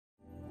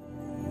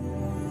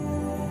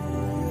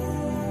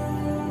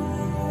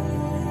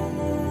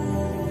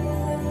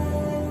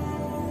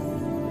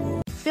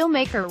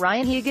Filmmaker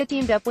Ryan Higa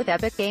teamed up with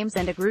Epic Games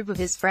and a group of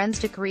his friends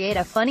to create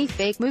a funny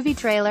fake movie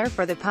trailer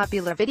for the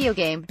popular video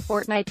game,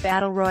 Fortnite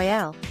Battle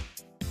Royale.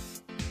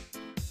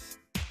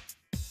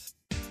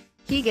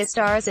 Higa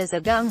stars as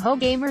a gung-ho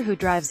gamer who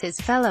drives his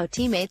fellow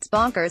teammates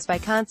bonkers by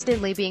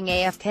constantly being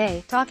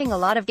AFK, talking a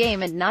lot of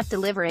game and not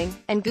delivering,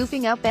 and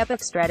goofing up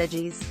epic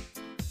strategies.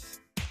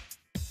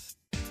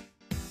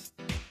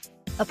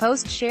 A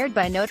post shared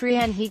by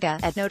notryanhiga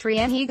at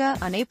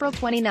notryanhiga on April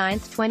 29,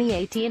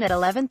 2018 at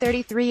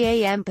 11:33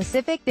 a.m.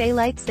 Pacific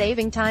Daylight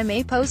Saving Time.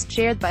 A post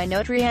shared by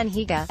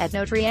notryanhiga at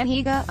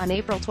notryanhiga on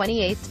April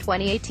 28,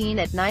 2018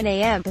 at 9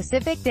 a.m.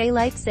 Pacific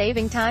Daylight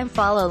Saving Time.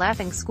 Follow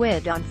Laughing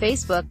Squi on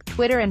Facebook,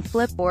 Twitter and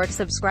Flipboard.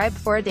 Subscribe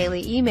for a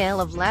daily email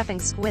of Laughing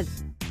Squi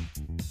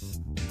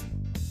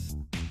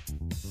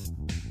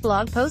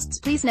blog posts.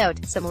 Please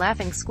note, some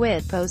Laughing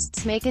Squi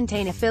posts may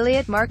contain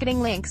affiliate marketing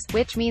links,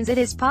 which means it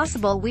is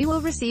possible we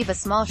will receive a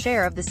small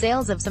share of the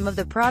sales of some of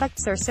the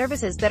products or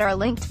services that are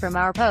linked from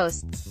our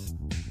posts.